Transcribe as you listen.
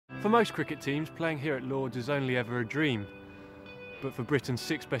For most cricket teams, playing here at Lord's is only ever a dream. But for Britain's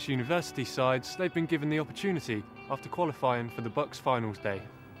 6 best university sides, they've been given the opportunity after qualifying for the BUCS Finals day.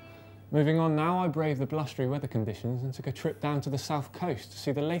 Moving on now, I braved the blustery weather conditions and took a trip down to the south coast to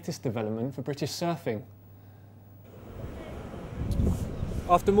see the latest development for British surfing.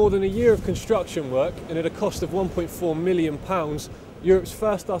 After more than a year of construction work and at a cost of £1.4 million, Europe's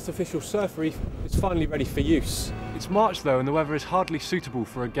first artificial surf reef is finally ready for use. It's March though and the weather is hardly suitable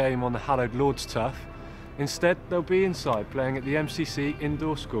for a game on the hallowed Lord's turf. Instead, they'll be inside playing at the MCC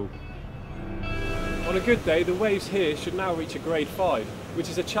Indoor School. On a good day, the waves here should now reach a grade 5, which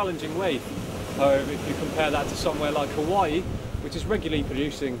is a challenging wave. However, if you compare that to somewhere like Hawaii, which is regularly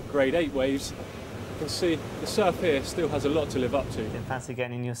producing grade 8 waves, you can see the surf here still has a lot to live up to. Didn't fancy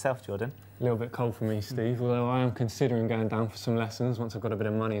getting in yourself, Jordan? A little bit cold for me, Steve, although I am considering going down for some lessons once I've got a bit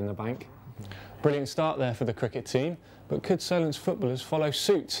of money in the bank. Brilliant start there for the cricket team, but could Solent's footballers follow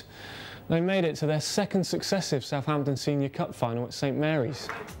suit? They made it to their second successive Southampton Senior Cup final at St Mary's.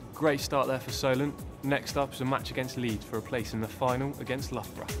 Great start there for Solent. Next up is a match against Leeds for a place in the final against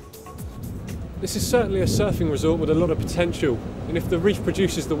Loughborough. This is certainly a surfing resort with a lot of potential, and if the reef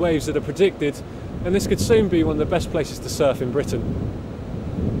produces the waves that are predicted, then this could soon be one of the best places to surf in Britain.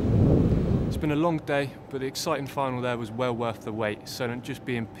 It's been a long day, but the exciting final there was well worth the wait, Solent just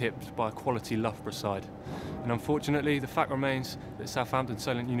being pipped by a quality Loughborough side. And unfortunately, the fact remains that Southampton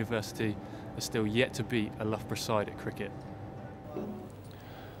Solent University are still yet to beat a Loughborough side at cricket.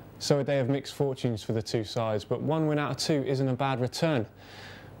 So a day of mixed fortunes for the two sides, but 1 win out of 2 isn't a bad return.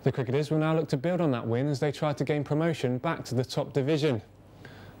 The cricketers will now look to build on that win as they try to gain promotion back to the top division.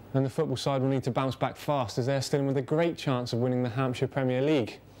 And the football side will need to bounce back fast as they're still with a great chance of winning the Hampshire Premier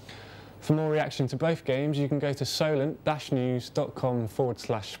League. For more reaction to both games, you can go to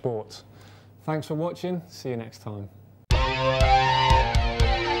solent-news.com/sport. Thanks for watching, see you next time.